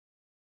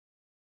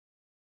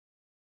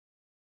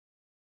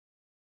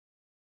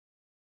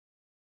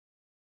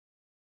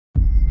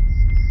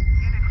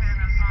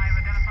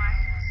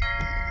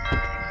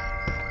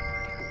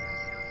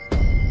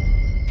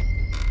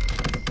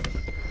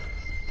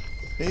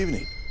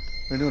Evening.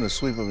 We're doing a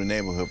sweep of the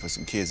neighborhood for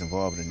some kids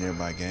involved in a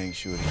nearby gang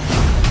shooting.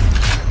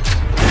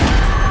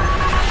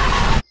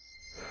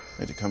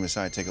 Had to come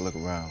inside, take a look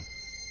around.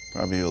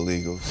 Probably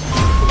illegals.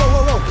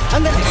 Whoa!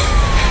 I'm gonna...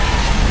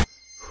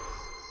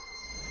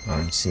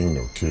 I ain't seen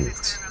no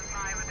kids.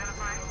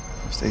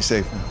 Stay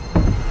safe, man.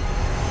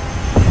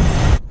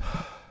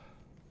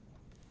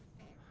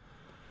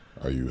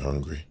 Are you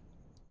hungry?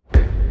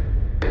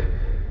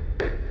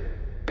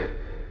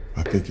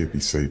 I think it'd be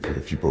safer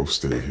if you both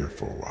stay here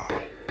for a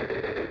while.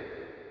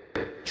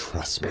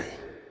 Trust me,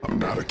 I'm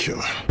not a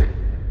killer.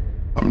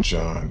 I'm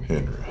John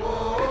Henry.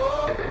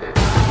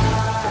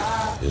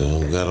 You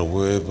don't gotta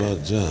worry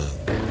about John.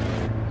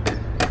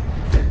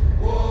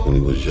 When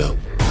he was young,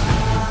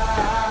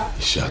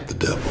 he shot the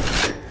devil.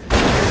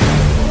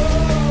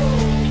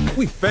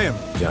 We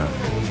family, John.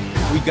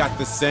 We got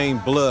the same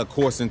blood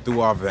coursing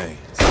through our veins.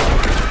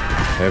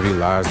 Heavy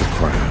lies the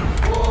crown.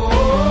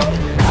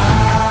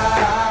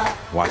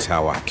 Watch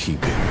how I keep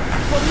it.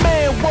 My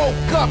man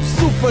woke up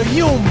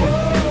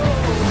superhuman.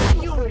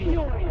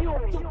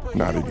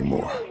 Not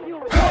anymore.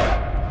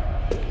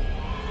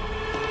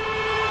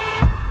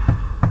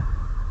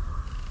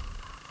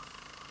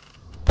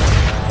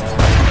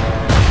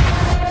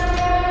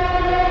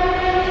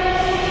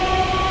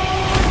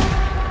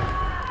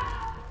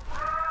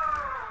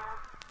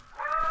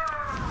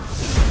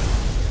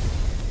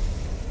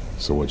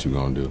 So what you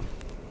gonna do?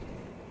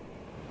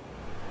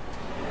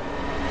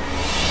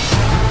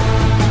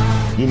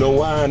 You know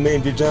why I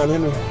named you John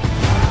Henry?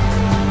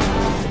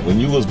 When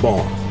you was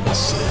born, I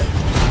said,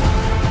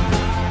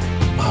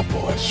 my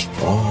boy's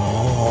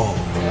strong.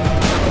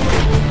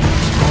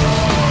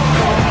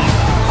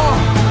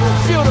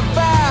 Feel the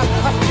vibe,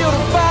 I feel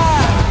the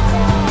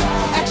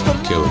vibe. Extra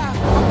Kill him.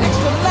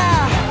 extra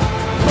live.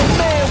 My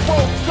man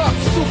woke up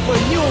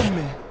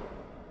superhuman.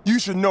 You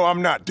should know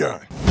I'm not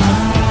done.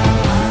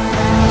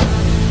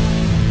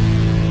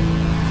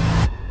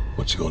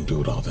 What you gonna do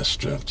with all that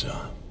strength,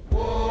 John?